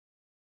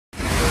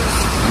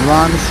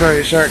long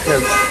story short,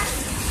 because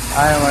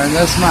I learned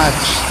this much.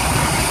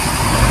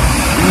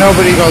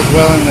 Nobody goes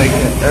willingly,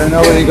 or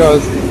nobody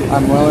goes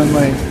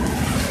unwillingly.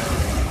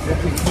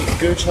 If you keep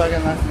gooch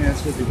hugging left me,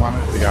 it's because he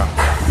wanted to go.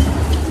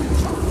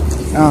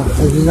 No,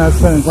 if he's not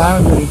spending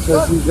time with me,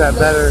 because he's got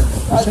better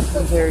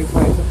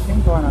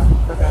 2016 going on.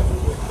 Okay.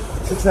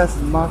 Success is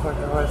the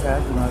motherfucker always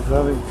had when I was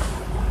loving.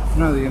 You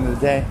know, at the end of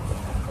the day,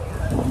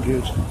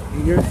 gooch,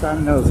 your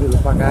son knows who the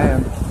fuck I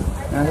am.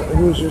 And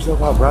who's your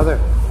so-called brother?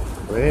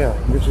 Well, you're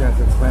going to have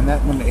to explain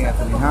that one to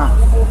Anthony, huh?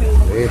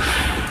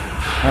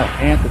 No,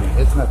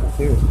 Anthony, it's nothing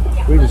serious.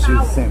 We just use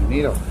the same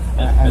needle.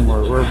 And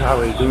we're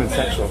probably doing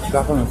sexual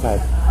stuff on the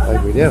side,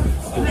 like we do.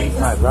 Because he's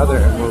my brother,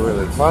 and we're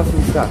really close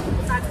and stuff.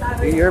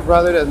 Your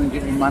brother doesn't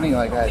give you money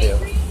like I do.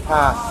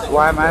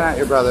 Why am I not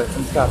your brother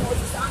and stuff?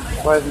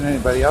 Why isn't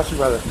anybody else your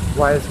brother?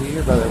 Why is he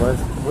your brother?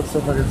 What's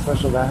so fucking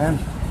special about him?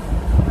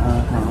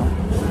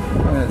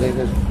 They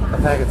just a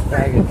faggot's a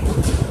faggot.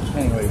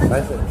 Anyways,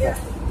 I said that.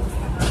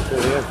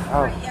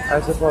 Oh,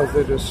 I suppose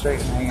they're just straight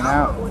and hanging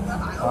out.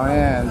 Oh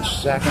yeah, and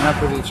shacking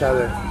up with each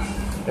other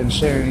and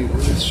sharing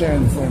the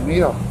same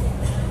needle.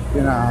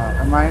 You know,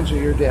 and mind you,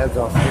 your dad's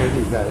all scared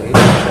he's got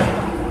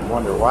AIDS.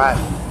 Wonder why?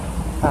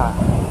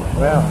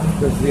 Well,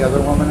 does the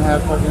other woman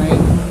have fucking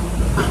AIDS?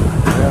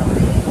 Well,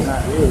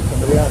 not you,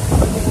 somebody else.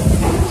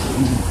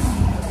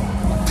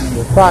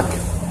 Fuck.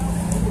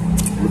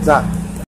 What's up?